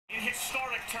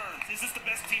historic turns. Is this the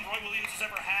best team Roy Williams has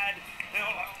ever had? You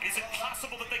know, is it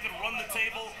possible that they could run the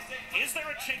table? Is there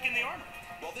a chink in the armor?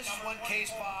 Well, this is one case,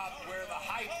 Bob, where the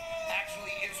hype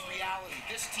actually is reality.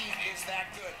 This team is that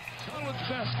good. College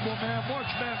basketball, man. March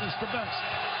Madness, the best.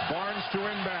 Barnes to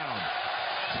inbound.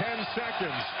 10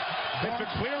 seconds. It's a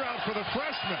clear out for the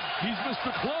freshman. He's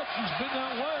Mr. Clutch. He's been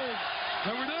that way.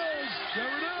 There it is. There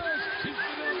it is. He's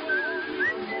been that way.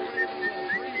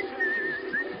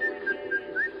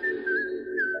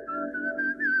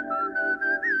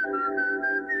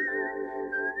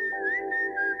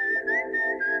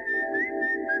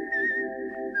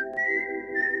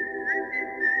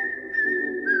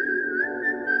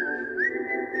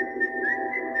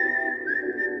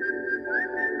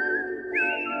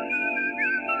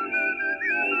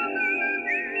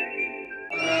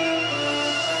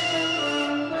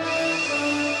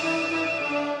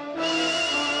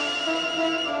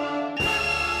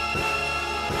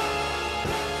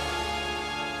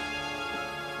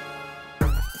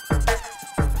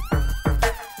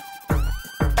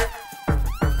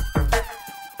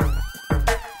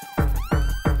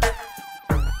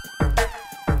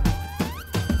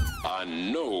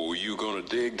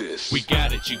 Dig this. We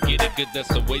got it, you get it good, that's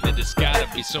the way that it's gotta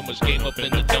be. So much game up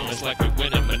in the dome, it's like we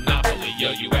winning Monopoly.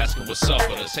 Yo, you asking what's up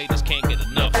with us, haters can't get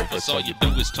enough of us. All you do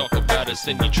is talk about us,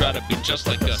 then you try to be just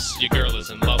like us. Your girl is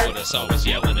in love with us, always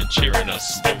yelling and cheering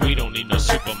us. But we don't need no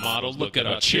supermodel, look at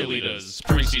our cheerleaders.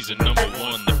 Preseason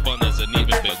 #1, the fun hasn't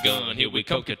even begun. Here we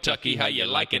go, Kentucky, how you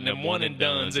liking them one and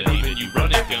dones? And even you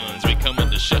running guns, we coming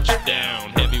to shut you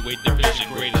down. Heavyweight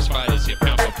division, greatest fighters here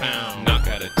pound for pound. Knock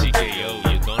out a TKO,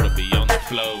 you're gonna be on the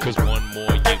flow. Cause one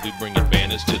more year we bringing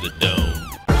banners to the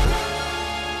dome.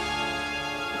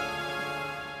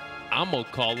 I'm gonna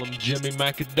call them Jimmy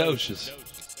Macadocious.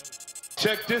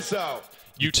 Check this out.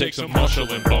 You take some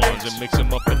Marshall and Barnes and mix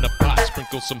them up in the pot.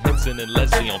 Sprinkle some Henson and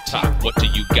Leslie on top. What do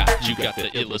you got? You got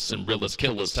the illest and realest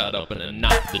killers tied up in a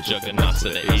knot. The juggernauts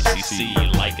of the ACC,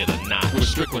 like it or not. With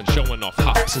Strickland showing off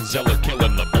hops and Zeller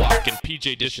killing the block. And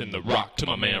PJ dishing the rock to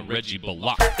my man Reggie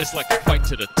Bullock. It's like a fight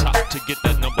to the top to get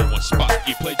that #1 spot.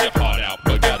 You played your heart out,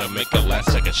 but gotta make a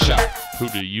last second shot. Who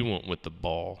do you want with the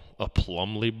ball? A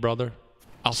Plumlee brother?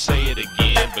 I'll say it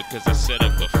again because I said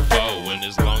it before. And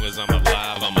as long as I'm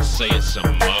alive, I'ma say it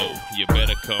some more. You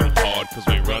better come hard cause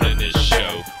we running this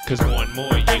show. Cause one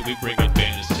more year we bringing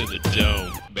banners to the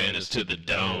dome. Banners to the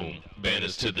dome.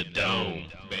 Banners to the dome.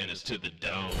 Banners to the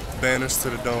dome. Banners to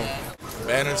the dome.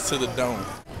 Banners to the dome.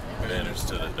 Banners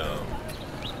to the dome.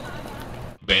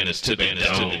 Banners to the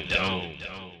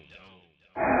dome.